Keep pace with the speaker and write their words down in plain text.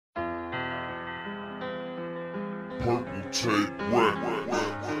purple tape wet.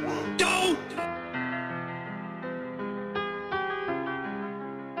 Don't!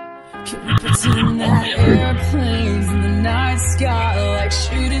 Can we pretend that airplanes in the night sky like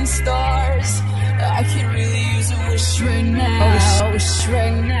shooting stars? I could really use a wish right now. Wish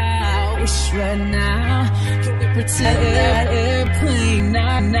right now, wish right now. Can we pretend that airplane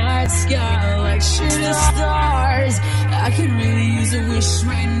night sky like shooting stars? I could really use a wish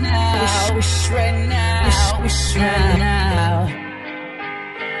right now. Wish right now, wish right now.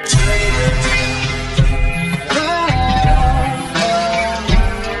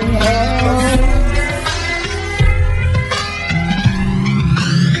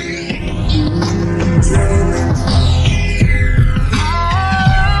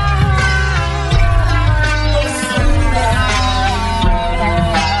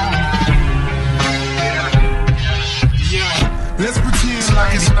 Let's pretend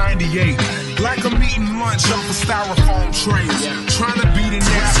like it's 98, like I'm eating lunch off a styrofoam tray. Trying to be the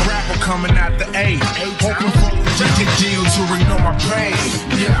next rapper coming out the A. Hoping for a record deal to ignore my pain.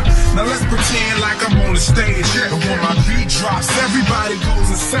 Now let's pretend like I'm on the stage, and when my beat drops, everybody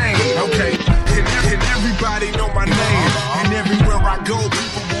goes insane. Okay, and everybody know my name, and everywhere I go,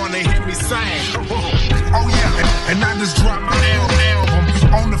 people wanna hear me sing. Oh yeah, and I just dropped my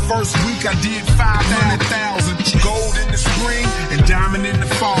album. On the first week I did 500,000. Gold in the spring and diamond in the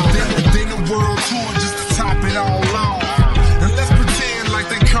fall. Then the world tour just to top it all off. And let's pretend like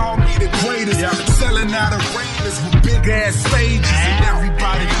they call me the greatest. Selling out arenas with big ass stages, and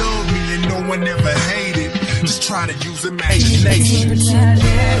everybody loved me and no one ever hated. Just try to use imagination.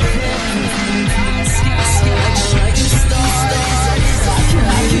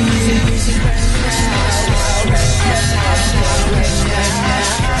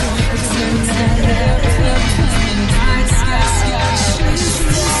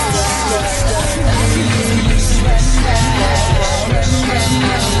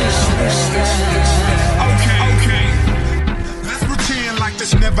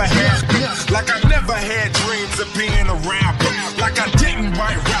 Never had, like I never had dreams of being a rapper. Like I didn't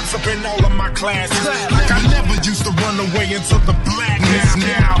write raps up in all of my classes. Like I never used to run away into the blackness.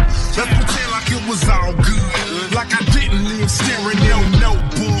 Now, let's pretend like it was all good. Like I didn't live staring at no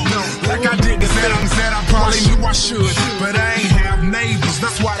notebook. Like I did the things that I probably knew I should, but I ain't have neighbors.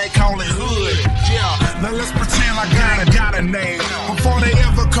 That's why they call it hood. Yeah, now let's pretend like I got a name before they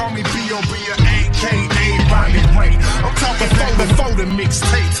ever call me B.o.B or AKA Bobby Ray. I'm talking before the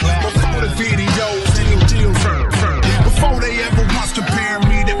mixtapes, before the videos, before they ever once compare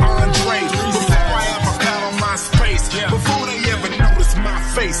me to Andre, before I ever got on my space, before they ever noticed my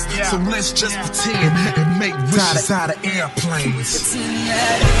face. So let's just pretend and make wishes out of airplanes. Pretend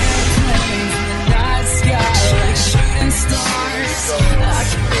that airplanes in the night sky like shooting stars. I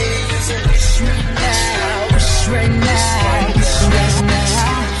can really use a wish right now. Wish right now, wish right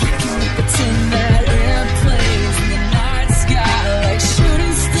now. Can we pretend that airplanes in the night sky like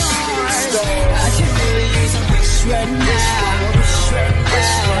shooting stars? I can really use a wish right now. Wish right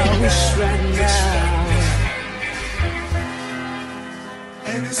now, wish right now.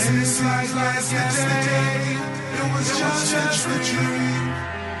 And it's like yesterday, it was just a dream.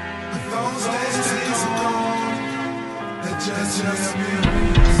 But those days are gone, they're just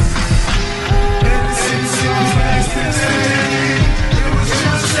memories. And it's like yesterday, it was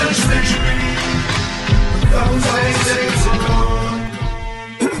just a dream. But those days are gone.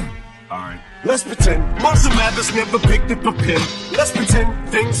 Alright. Let's pretend Marshall Mathers never picked up a pen. Let's pretend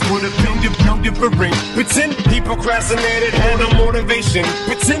things would have been different. Pretend he procrastinated, had no motivation.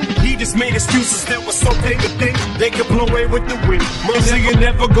 Pretend he just made excuses that were so big to think they could blow away with the wind. Marshall, you're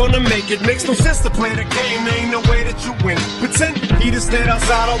never gonna make it. Makes no sense to play the game, there ain't no way that you win. Pretend he just stayed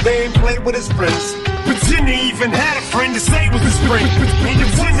outside all day and played with his friends. Pretend he even had a friend to say was his friend. Pretend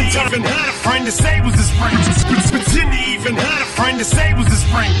he even had a friend to say was his friend. Pretend he even had a friend to say was his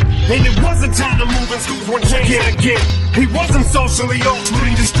friend. And it wasn't time to move in schools one again. He wasn't socially awkward,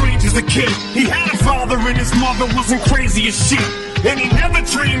 he just strange as a kid. He had a father and his mother wasn't crazy as shit. And he never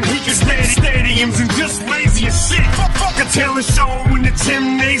dreamed he could stay at stadiums and just lazy as shit. Fuck a talent show in the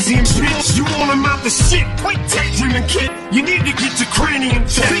gymnasium, bitch. You want him out the shit, quit daydreaming, kid. You need to get your cranium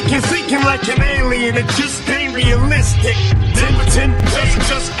checked. Thinking like an alien, it just ain't realistic. Then pretend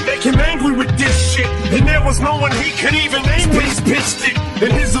just make him angry with this shit. And there was no one he could even aim when he's pitched it.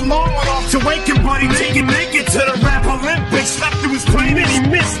 And his alarm went off to wake him, but he didn't make it to the Rap Olympics. After his plane and he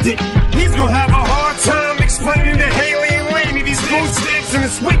missed it. He's gonna have a hard time explaining to Hayley and Laney these food stamps and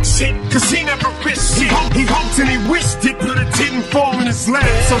his wick shit. Cause he never risked shit. He hoped and he wished it, but it didn't fall in his lap.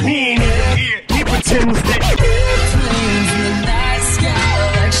 So he ain't even here. He pretends that Airplanes in the night sky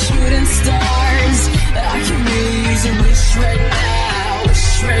like shooting stars. I can really use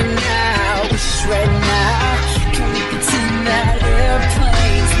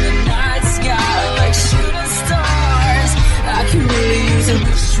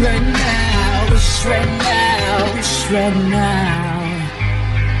wish right now, wish right now, wish right now.